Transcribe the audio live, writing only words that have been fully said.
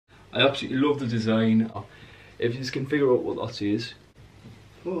I absolutely love the design. If you can figure out what that is.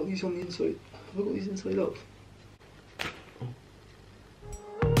 Oh, these on the inside. Look at these inside out.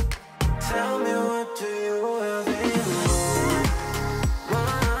 Tell me, what do you have in mind?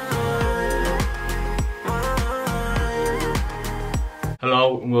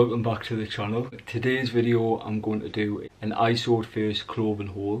 Hello and welcome back to the channel. Today's video I'm going to do an I Sewed First clothing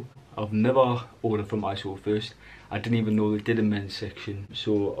haul. I've never ordered from I Sewed First. I didn't even know they did a men's section,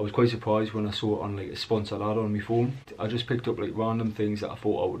 so I was quite surprised when I saw it on like a sponsored ad on my phone. I just picked up like random things that I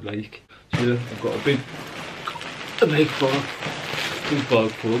thought I would like. So yeah, I've got a big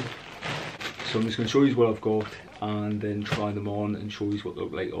bag full. So I'm just going to show you what I've got and then try them on and show you what they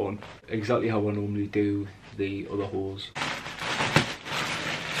look like on. Exactly how I normally do the other hauls.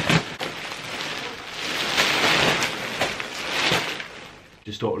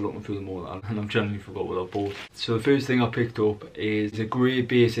 Just started looking through them all and I've generally forgot what I bought. So the first thing I picked up is a grey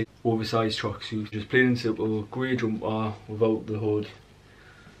basic oversized tracksuit. Just plain and simple, grey jumper without the hood.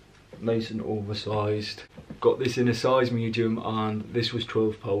 Nice and oversized. Got this in a size medium and this was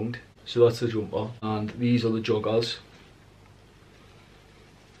 £12. So that's the jumper. And these are the joggers.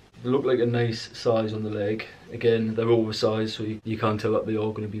 They look like a nice size on the leg. Again, they're oversized so you can't tell that they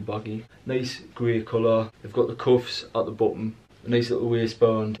are going to be baggy. Nice grey colour. They've got the cuffs at the bottom. A nice little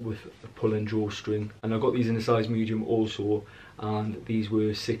waistband with a pull-in drawstring, and I got these in a size medium also, and these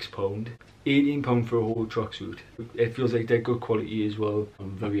were £6. £18 for a whole tracksuit. It feels like they're good quality as well.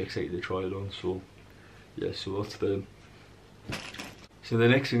 I'm very excited to try it on, so yeah, so that's them. So the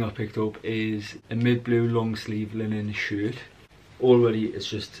next thing I picked up is a mid-blue long sleeve linen shirt. Already it's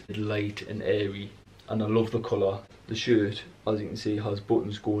just light and airy and I love the colour. The shirt, as you can see, has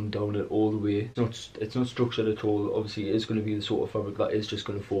buttons going down it all the way. It's not structured at all. Obviously it is going to be the sort of fabric that is just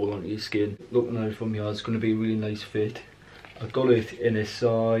going to fall onto your skin. Looking at it from here, it's going to be a really nice fit. I got it in a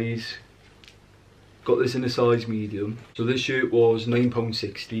size, got this in a size medium. So this shirt was £9.60,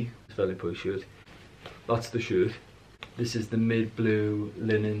 it's a fairly price shirt. That's the shirt. This is the mid-blue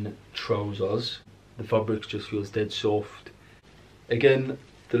linen trousers. The fabric just feels dead soft. Again,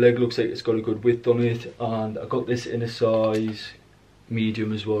 the leg looks like it's got a good width on it, and I got this in a size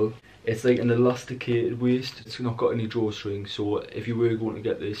medium as well. It's like an elasticated waist. It's not got any drawstring, so if you were going to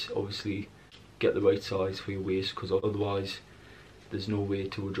get this, obviously get the right size for your waist, because otherwise there's no way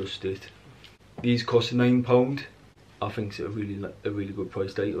to adjust it. These cost £9. I think it's a really good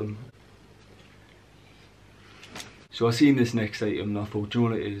priced item. So I seen this next item and I thought, do you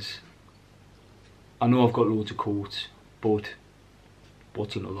know what it is? I know I've got loads of coats, but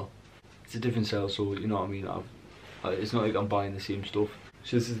what's another? It's a different sale, so you know what I mean. It's not like I'm buying the same stuff.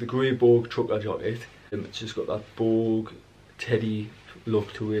 So this is the grey Bogue trucker jacket. It's just got that Bogue teddy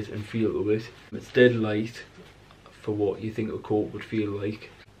look to it and feel to it. It's dead light for what you think a coat would feel like,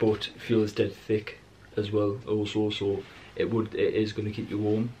 but feels dead thick as well also, so it is going to keep you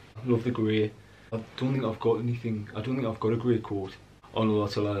warm. I love the grey. I don't think I've got a grey coat. Oh no,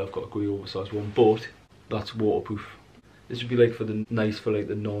 that's a lie, I've got a grey oversized one, but that's waterproof. This would be like for the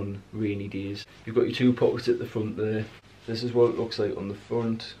non-rainy days. You've got your two pockets at the front there. This is what it looks like on the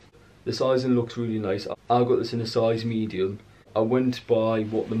front. The sizing looks really nice. I got this in a size medium. I went by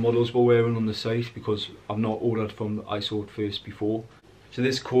what the models were wearing on the site because I've not ordered from I Sewed First before. So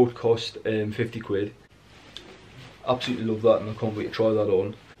this coat cost 50 quid. Absolutely love that and I can't wait to try that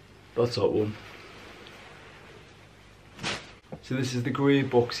on. That's that one. So this is the grey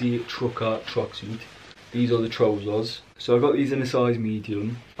boxy trucker tracksuit. These are the trousers. So I got these in a size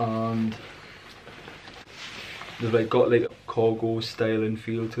medium and they've got like a cargo style and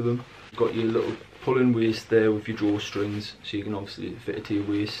feel to them. Got your little pull-in waist there with your drawstrings, so you can obviously fit it to your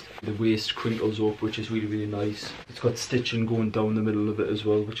waist. The waist crinkles up, which is really nice. It's got stitching going down the middle of it as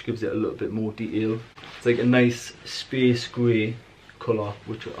well, which gives it a little bit more detail. It's like a nice space grey colour,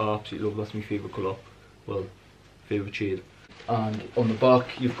 which I absolutely love. That's my favourite colour. Well, favourite shade. And on the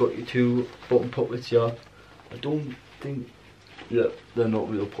back you've got your two bottom pockets here. I don't think, yeah, they're not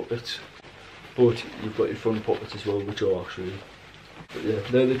real pockets, but you've got your front pockets as well, which are actually, but yeah,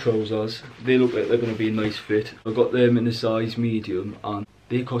 they're the trousers. They look like they're going to be a nice fit. I got them in a size medium and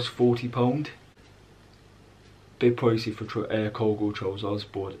they cost £40. Bit pricey for cargo trousers,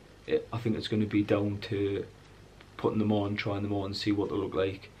 but I think it's going to be down to putting them on, trying them on, see what they look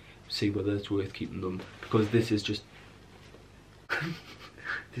like, see whether it's worth keeping them, because this is just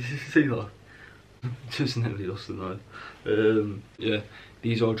did you see that? Just nearly lost the line. Yeah,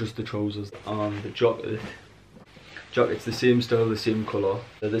 these are just the trousers and the jacket. Jacket's the same style, the same colour.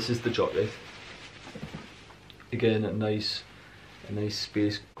 This is the jacket. Again, a nice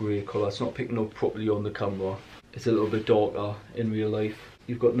space grey colour. It's not picking up properly on the camera. It's a little bit darker in real life.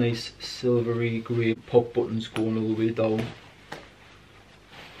 You've got nice silvery grey pop buttons going all the way down.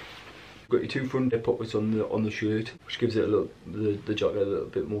 You've got your two front pockets on the shirt, which gives it a little the jacket a little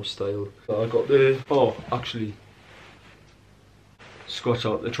bit more style. I got actually scratch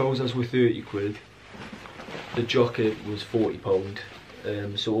out. The trousers were 30 quid. The jacket was £40.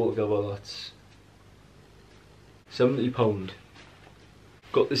 So altogether that's £70.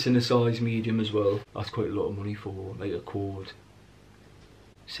 Got this in a size medium as well. That's quite a lot of money for like a coat.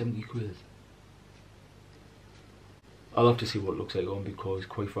 70 quid. I'll have to see what it looks like on, because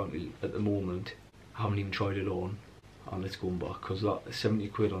quite frankly at the moment I haven't even tried it on, and it's going back, because that 70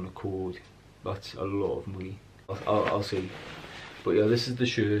 quid on a coat, that's a lot of money. I'll see. But yeah, this is the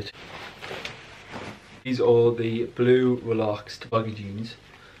shirt. These are the blue relaxed baggy jeans.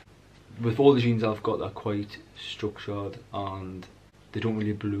 With all the jeans I've got, they're quite structured and they don't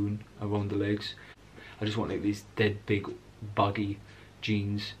really balloon around the legs. I just want like these dead big baggy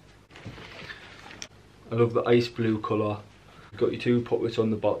jeans. I love the ice blue colour. You've got your two pockets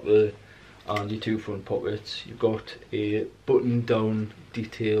on the back there and your two front pockets. You've got a button down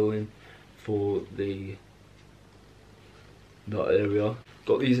detailing for that area.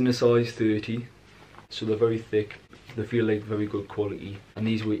 Got these in a size 30, so they're very thick. They feel like very good quality, and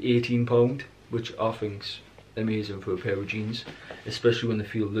these were £18, which I think's amazing for a pair of jeans, especially when they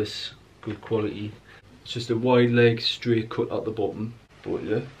feel this good quality. It's just a wide leg straight cut at the bottom, but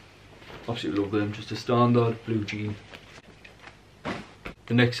yeah, absolutely love them. Just a standard blue jean.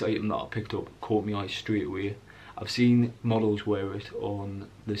 The next item that I picked up caught my eye straight away. I've seen models wear it on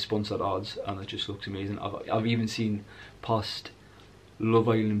the sponsored ads and it just looks amazing. I've even seen past Love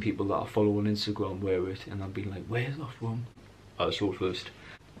Island people that I follow on Instagram wear it, and I've been like, where's that from? I saw it first.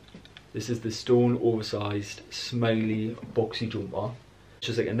 This is the Stone Oversized Smiley Boxy jumper. It's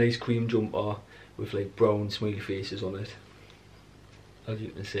just like a nice cream jumper with like brown smiley faces on it, as you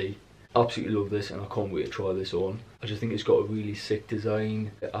can see. Absolutely love this, and I can't wait to try this on. I just think it's got a really sick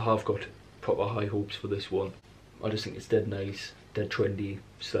design. I have got proper high hopes for this one. I just think it's dead nice, dead trendy,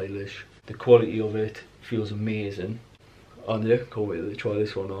 stylish. The quality of it feels amazing. And yeah, can't wait to try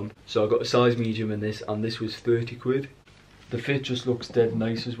this one on. So I got a size medium in this, and this was 30 quid. The fit just looks dead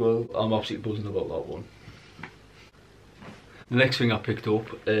nice as well. I'm absolutely buzzing about that one. The next thing I picked up,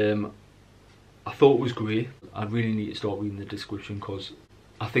 I thought was grey. I really need to start reading the description, because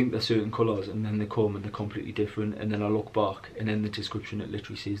I think there's certain colours and then they come and they're completely different, and then I look back and in the description it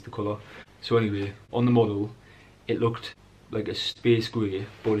literally says the colour. So anyway, on the model it looked like a space grey,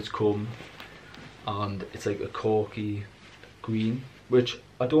 but it's come and it's like a khaki green, which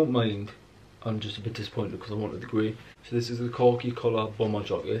I don't mind. I'm just a bit disappointed because I wanted the grey. So this is the khaki colour bomber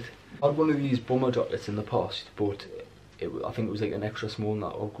jacket. I had one of these bomber jackets in the past, but I think it was like an extra small and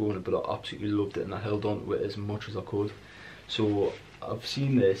that I've grown it, but I absolutely loved it and I held on to it as much as I could. So I've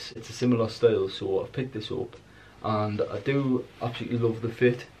seen this, it's a similar style, so I've picked this up and I do absolutely love the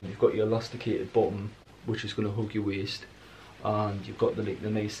fit. You've got your elasticated bottom, which is going to hug your waist, and you've got the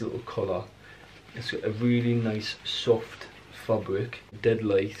nice little collar. It's got a really nice soft fabric, dead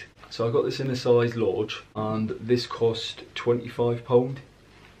light. So I got this in a size large, and this cost £25,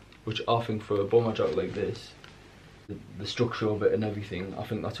 which I think for a bomber jacket like this, the structure of it and everything, I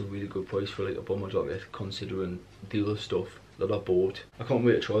think that's a really good price for like a bomber jacket, considering the other stuff that I bought. I can't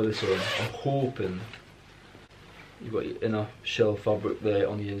wait to try this on. I'm hoping you've got your inner shell fabric there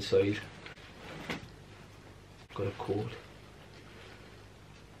on the inside. Got a coat.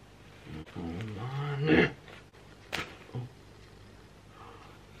 Oh man. Oh.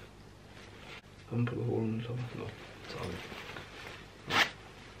 I haven't put a hole in the top. No, sorry.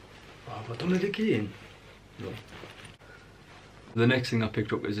 Oh, have I done it again? No. The next thing I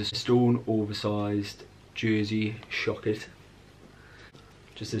picked up is a Stone Oversized jersey shocket.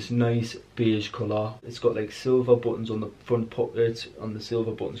 Just this nice beige colour. It's got like silver buttons on the front pocket and the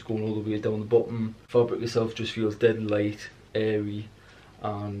silver buttons going all the way down the bottom. Fabric itself just feels dead light, airy,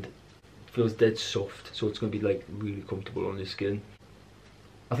 and feels dead soft, so it's going to be like really comfortable on your skin.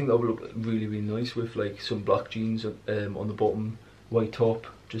 I think that would look really nice with like some black jeans on the bottom, white top,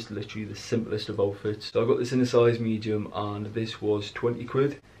 just literally the simplest of outfits. So I got this in a size medium and this was 20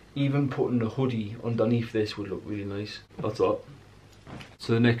 quid. Even putting a hoodie underneath this would look really nice. That's that.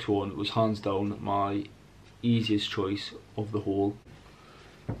 So the next one was hands down my easiest choice of the whole.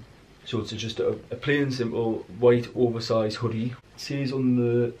 So it's just a plain simple white oversized hoodie. It says on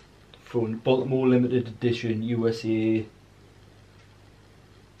the front, Baltimore limited edition USA.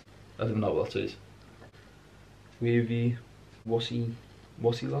 I don't know what that says. Wavy, Wassy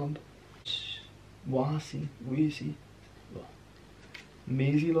land? Wassy?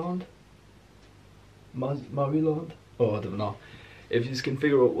 Maryland? Oh, I don't know. If you can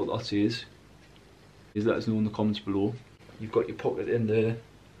figure out what that is let us know in the comments below. You've got your pocket in there,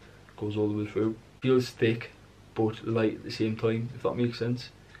 goes all the way through. Feels thick but light at the same time, if that makes sense.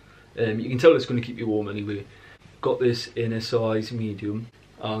 You can tell it's going to keep you warm anyway. Got this in a size medium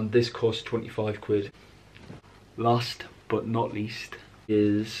and this cost 25 quid. Last but not least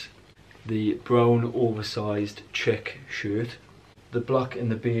is the brown oversized check shirt. The black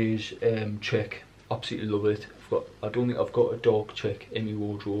and the beige check, absolutely love it. I don't think I've got a dark check in my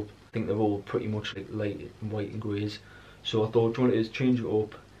wardrobe. I think they're all pretty much like light and white and greys. So I thought, do you know what it is, change it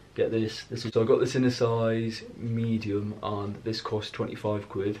up, get this. So I got this in a size medium and this cost 25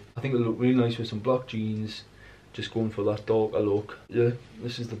 quid. I think it'll look really nice with some black jeans, just going for that darker look. Yeah,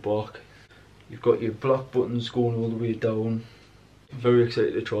 this is the back. You've got your black buttons going all the way down. Very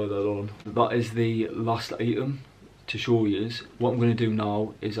excited to try that on. That is the last item to show you. What I'm going to do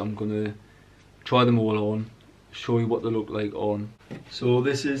now is I'm going to try them all on, show you what they look like on. So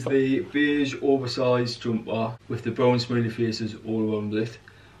this is the beige oversized jumper with the brown smiley faces all around it.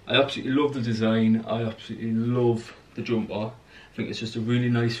 I absolutely love the design, I absolutely love the jumper. I think it's just a really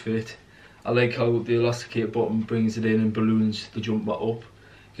nice fit. I like how the elasticated bottom brings it in and balloons the jumper up.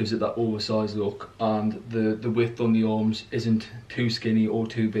 Gives it that oversized look, and the width on the arms isn't too skinny or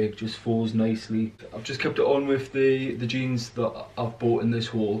too big, just falls nicely. I've just kept it on with the jeans that I've bought in this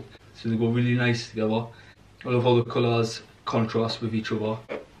haul, so they go really nice together. I love how the colours contrast with each other.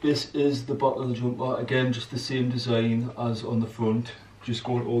 This is the back of the jumper, again just the same design as on the front, just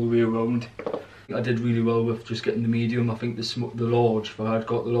going all the way around. I did really well with just getting the medium. I think the large, if I had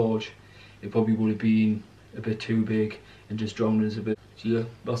got the large, it probably would have been a bit too big and just drowned us a bit. So yeah,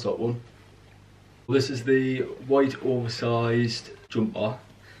 that's that one. This is the white oversized jumper.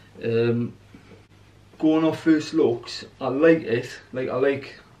 Going off first looks, I like it. I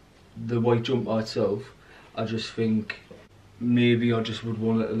like the white jumper itself. I just think maybe I just would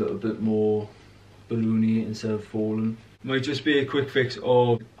want it a little bit more balloony instead of falling. Might just be a quick fix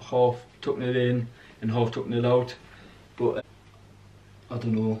of half tucking it in and half tucking it out, but I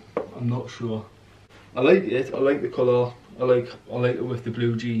don't know, I'm not sure. I like it, I like the colour, I like it with the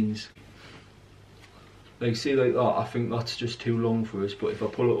blue jeans. Like, see like that, I think that's just too long for us, but if I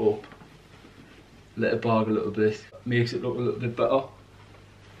pull it up, let it bag a little bit, makes it look a little bit better.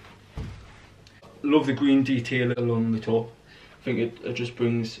 Love the green detail along the top. I think it just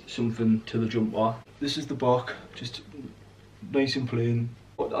brings something to the jumper. This is the back, just nice and plain.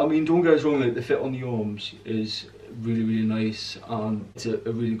 But, I mean, don't get us wrong, like, the fit on the arms is really nice and it's a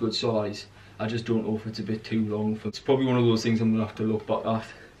really good size. I just don't know if it's a bit too long. It's probably one of those things I'm going to have to look back at.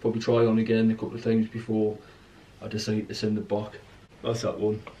 Probably try on again a couple of times before I decide to send it back. That's that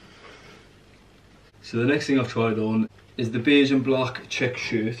one. So the next thing I've tried on is the beige and black check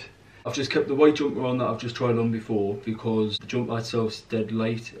shirt. I've just kept the white jumper on that I've just tried on before because the jumper itself is dead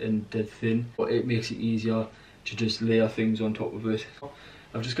light and dead thin, but it makes it easier to just layer things on top of it.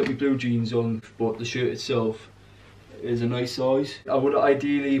 I've just got my blue jeans on, but the shirt itself is a nice size. I would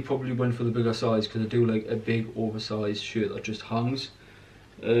ideally probably went for the bigger size because I do like a big oversized shirt that just hangs.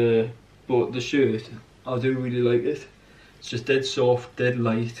 But the shirt, I do really like it. It's just dead soft, dead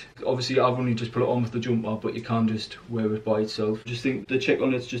light. Obviously I've only just put it on with the jumper, but you can just wear it by itself. I just think the check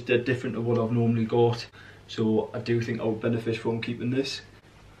on it's just dead different to what I've normally got. So I do think I would benefit from keeping this.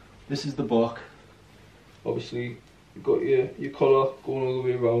 This is the back. Obviously you've got your collar going all the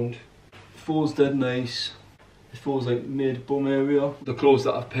way around. It falls dead nice. It falls like mid bum area. The clothes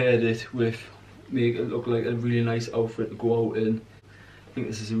that I've paired it with make it look like a really nice outfit to go out in. I think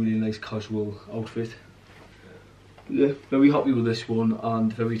this is a really nice casual outfit. Yeah, very happy with this one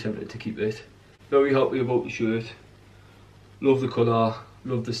and very tempted to keep it. Very happy about the shirt. Love the colour,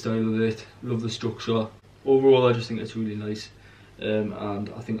 love the style of it, love the structure. Overall I just think it's really nice and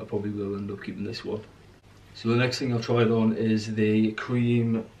I think I probably will end up keeping this one. So the next thing I've tried on is the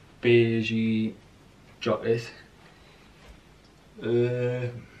cream beigey jacket.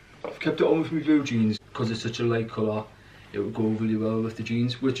 I've kept it on with my blue jeans because it's such a light colour. It would go really well with the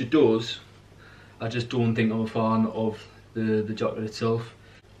jeans, which it does. I just don't think I'm a fan of the jacket itself.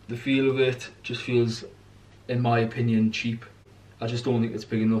 The feel of it just feels, in my opinion, cheap. I just don't think it's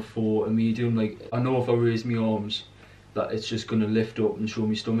big enough for a medium. Like, I know if I raise my arms that it's just going to lift up and show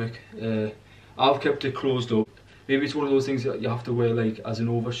me stomach. I've kept it closed up. Maybe it's one of those things that you have to wear like as an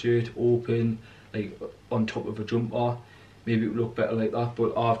overshirt, open, like on top of a jumper. Maybe it would look better like that,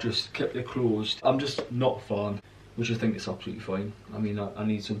 but I've just kept it closed. I'm just not a fan, which I think is absolutely fine. I mean, I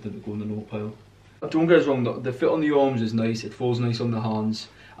need something to go in the no pile. Don't get us wrong, the fit on the arms is nice, it falls nice on the hands.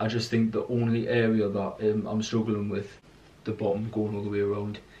 I just think the only area that I'm struggling with, the bottom going all the way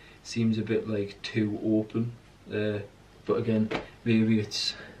around, seems a bit like too open. But again, maybe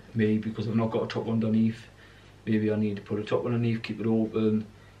it's me because I've not got a top underneath. Maybe I need to put a top underneath, keep it open,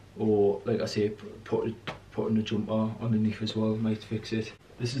 or like I say, putting a jumper underneath as well might fix it.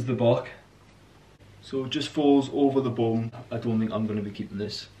 This is the back. So it just falls over the bum. I don't think I'm going to be keeping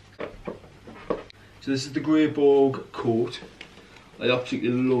this. So this is the grey bog coat. I absolutely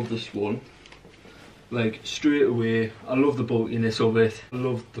love this one. Like straight away, I love the bulkiness of it. I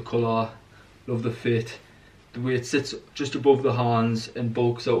love the colour, love the fit. The way it sits just above the hands and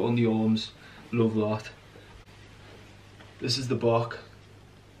bulks out on the arms. Love that. This is the back.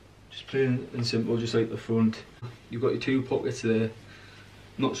 Just plain and simple, just like the front. You've got your two pockets there.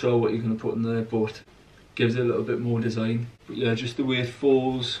 Not sure what you're going to put in there, but gives it a little bit more design. But yeah, just the way it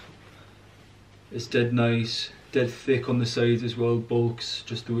falls, it's dead nice, dead thick on the sides as well, bulks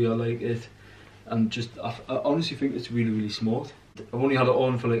just the way I like it. And just, I honestly think it's really, really smart. I've only had it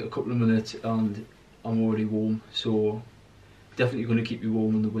on for like a couple of minutes and I'm already warm, so definitely going to keep you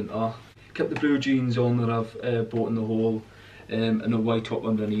warm in the winter. Kept the blue jeans on that I've bought in the haul, and a white top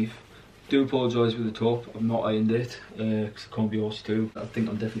underneath. Do apologise for the top, I've not ironed it because I can't be arsed to. I think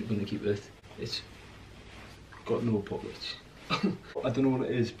I'm definitely going to keep it. It's got no pockets. I don't know what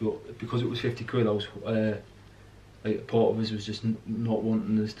it is, but because it was 50 quid, I was like part of us was just not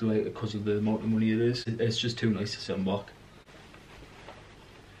wanting this to like because of the amount of money it is. It's just too nice to send back.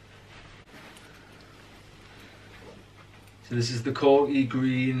 So this is the khaki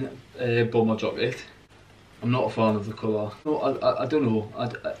green bomber jacket. I'm not a fan of the colour. No, I don't know.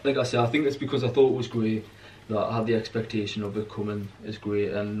 Like I said, I think it's because I thought it was grey that I had the expectation of it coming as grey,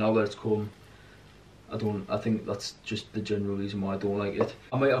 and now that it's come, I think that's just the general reason why I don't like it.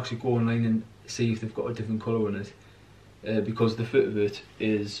 I might actually go online and see if they've got a different colour in it, because the fit of it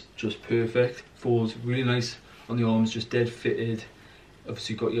is just perfect. Falls really nice on the arms, just dead fitted.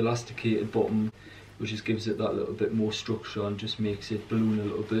 Obviously got your elasticated bottom, which just gives it that little bit more structure and just makes it balloon a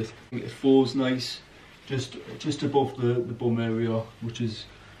little bit. It falls nice, just above the bum area, which is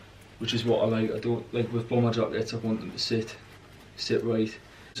what I like. I don't like with bomber jackets. I want them to sit right.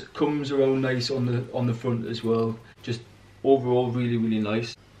 It comes around nice on the front as well. Just overall really, really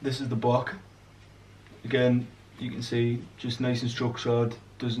nice. This is the back. Again, you can see just nice and structured.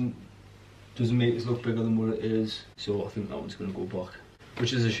 Doesn't make it look bigger than what it is. So I think that one's going to go back,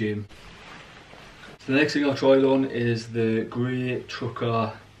 which is a shame. So the next thing I tried on is the grey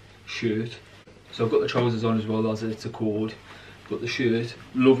trucker shirt. So I've got the trousers on as well, as it's a cord. But the shirt,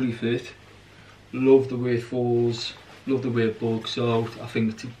 lovely fit. Love the way it falls. Love the way it bulks out. I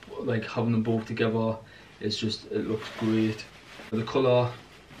think like having them both together is just, it looks great. The colour,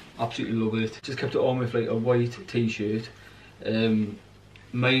 absolutely love it. Just kept it on with like a white t-shirt.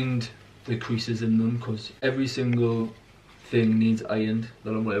 Mind the creases in them because every single thing needs ironed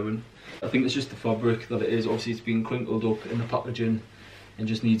that I'm wearing. I think it's just the fabric that it is. Obviously it's been crinkled up in the packaging and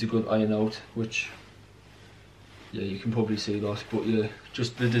just needs a good iron out, which yeah, you can probably see that. But yeah,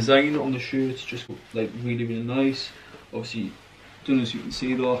 just the design on the shirt's just like really, really nice. Obviously, don't know if you can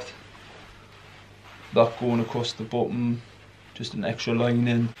see that going across the bottom, just an extra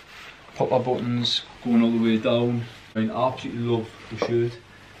lining, popper buttons going all the way down. I mean, I absolutely love the shirt.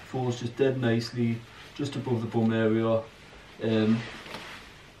 Falls just dead nicely, just above the bum area.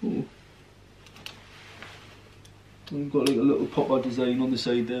 We've got like a little popper design on the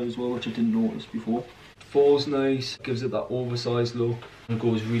side there as well, which I didn't notice before. Falls nice, gives it that oversized look, and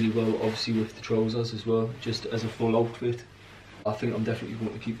goes really well obviously with the trousers as well, just as a full outfit. I think I'm definitely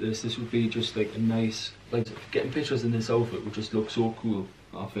going to keep this. This would be just like a nice, like getting pictures in this outfit would just look so cool,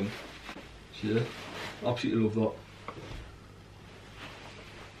 I think. So yeah, absolutely love that.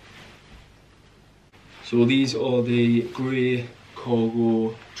 So these are the grey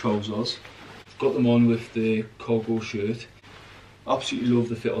cargo trousers. I've got them on with the cargo shirt. Absolutely love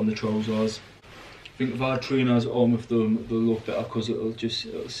the fit on the trousers. I think if I had trainers on with them, they'll look better because it'll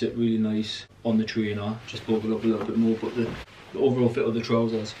sit really nice on the trainer, just bulk it up a little bit more. But the overall fit of the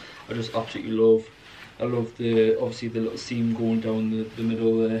trousers, I just absolutely love. I love obviously the little seam going down the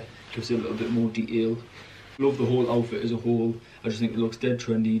middle there, gives it a little bit more detail. Love the whole outfit as a whole. I just think it looks dead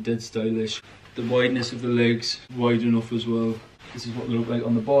trendy, dead stylish. The wideness of the legs, wide enough as well. This is what they look like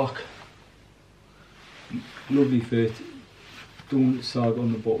on the back. Lovely fit. Don't sag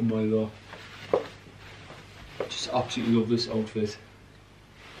on the bottom either. Just absolutely love this outfit.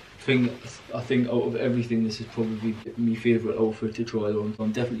 I think out of everything, this is probably my favourite outfit to try on.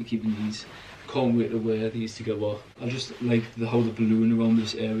 I'm definitely keeping these. Can't wait to wear these together. I just like how the balloon around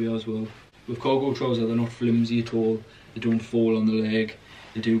this area as well. With cargo trousers, they're not flimsy at all. They don't fall on the leg.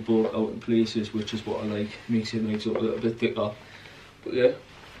 They do bulk out in places, which is what I like. Makes your legs up a little bit thicker. But yeah,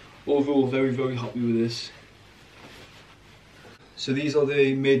 overall very, very happy with this. So these are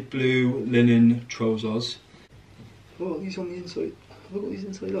the mid blue linen trousers. Oh, these on the inside. Have I got these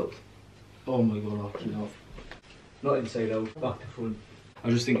inside out? Oh my god, I actually have. Not inside out, back to front.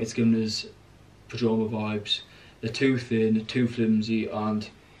 I just think it's giving us pyjama vibes. They're too thin, too flimsy, and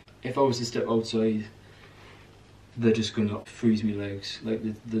if I was to step outside, they're just gonna freeze my legs. Like,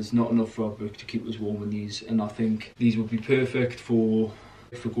 there's not enough fabric to keep us warm in these, and I think these would be perfect for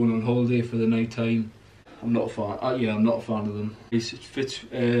going on holiday for the night time. I'm not a fan. Yeah, I'm not a fan of them. It fits.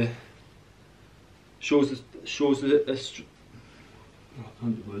 Shows the. I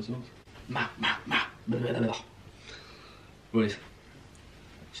can't do words out. Right.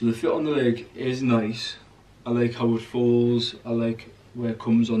 So the fit on the leg is nice. I like how it falls. I like where it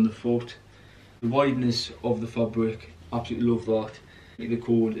comes on the foot. The wideness of the fabric, absolutely love that. The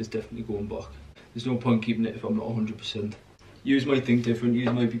cord is definitely going back. There's no point keeping it if I'm not 100%. You might think different. You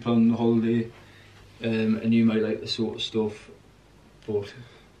might be planning a holiday. And you might like this sort of stuff, but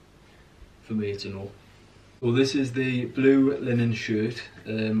for me it's a no. Well, this is the blue linen shirt.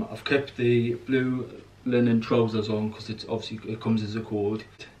 I've kept the blue linen trousers on because it's obviously it comes as a cord.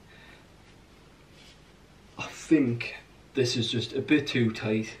 I think this is just a bit too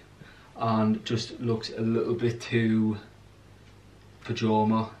tight and just looks a little bit too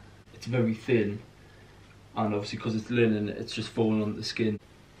pyjama. It's very thin, and obviously because it's linen, it's just falling on the skin.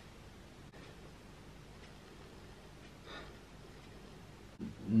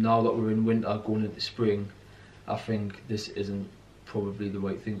 Now that we're in winter going into spring, I think this isn't probably the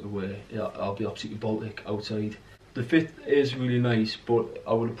right thing to wear. Yeah, I'll be absolutely Baltic outside. The fit is really nice, but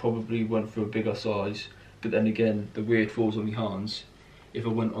I would have probably went for a bigger size. But then again, the way it falls on my hands, if I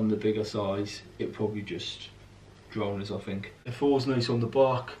went on the bigger size, it'd probably just drown us, I think. It falls nice on the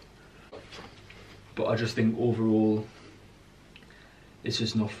back, but I just think overall, it's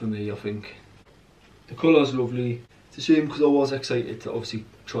just not for me, I think. The colour's lovely. It's a shame because I was excited to obviously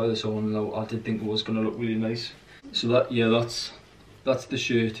try this on, and I did think it was going to look really nice. So that, yeah, that's the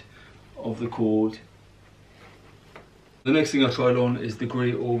shirt of the cord. The next thing I tried on is the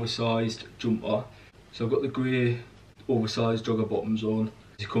grey oversized jumper. So I've got the grey oversized jogger bottoms on.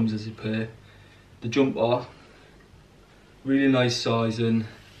 It comes as a pair. The jumper, really nice sizing,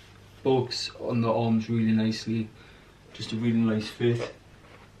 bulks on the arms really nicely. Just a really nice fit.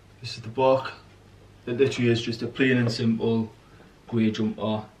 This is the back. It literally is just a plain and simple grey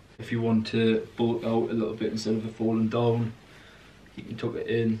jumper. If you want to bulk out a little bit instead of it falling down, you can tuck it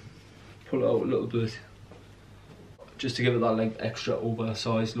in, pull it out a little bit, just to give it that like extra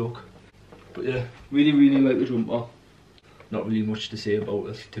oversized look. But yeah, really like the jumper. Not really much to say about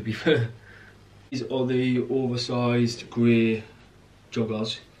it, to be fair. These are the oversized grey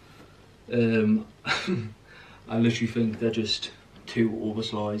joggers. I literally think they're just too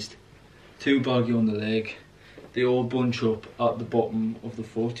oversized. Too baggy on the leg. They all bunch up at the bottom of the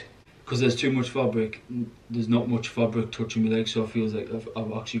foot. Because there's too much fabric, there's not much fabric touching my leg, so I feel like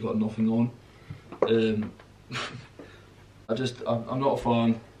I've actually got nothing on. I'm not a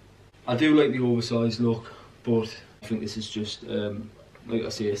fan. I do like the oversized look, but I think this is just, like I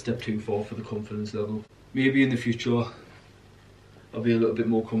say, a step too far for the confidence level. Maybe in the future, I'll be a little bit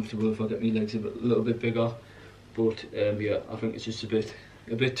more comfortable if I get my legs a little bit bigger. But yeah, I think it's just a bit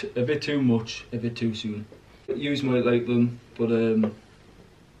too much, a bit too soon. You might like them, but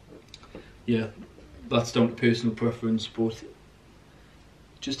yeah, that's down to personal preference. But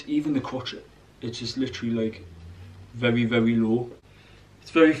just even the crotch, it's just literally like very low.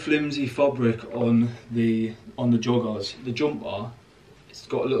 It's very flimsy fabric on the joggers. The jumper, it's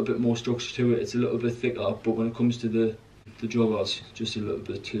got a little bit more structure to it. It's a little bit thicker, but when it comes to the joggers, just a little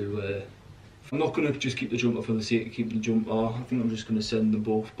bit too. I'm not going to just keep the jumper for the sake of keeping the jumper. I think I'm just going to send them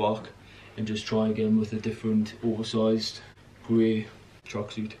both back and just try again with a different oversized grey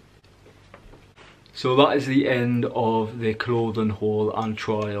tracksuit. So that is the end of the clothing haul and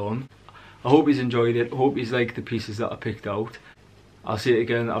try on. I hope he's enjoyed it. I hope he's liked the pieces that I picked out. I'll say it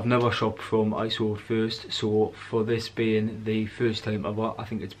again, I've never shopped from Aitchie first, so for this being the first time ever, I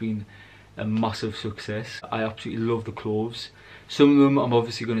think it's been a massive success. I absolutely love the clothes. Some of them I'm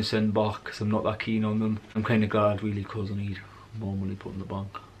obviously going to send back because I'm not that keen on them. I'm kind of glad really because I need more money put in the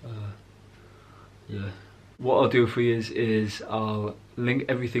bank. Yeah. What I'll do for you is I'll link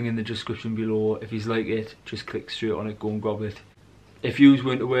everything in the description below. If you like it, just click straight on it, go and grab it. If you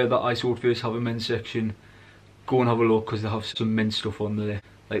weren't aware that Aitchie first have a men's section, go and have a look because they have some men's stuff on there.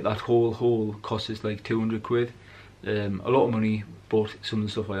 Like that whole haul costs us like 200 quid. A lot of money, but some of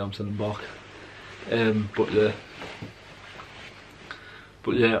the stuff I am sending back.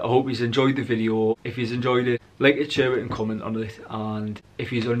 But yeah, I hope you've enjoyed the video. If you've enjoyed it, like it, share it and comment on it. And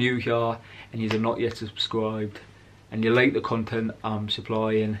if you're new here and you're not yet subscribed, and you like the content I'm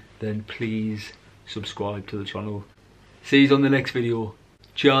supplying, then please subscribe to the channel. See you on the next video.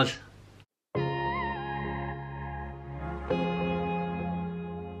 Cheers.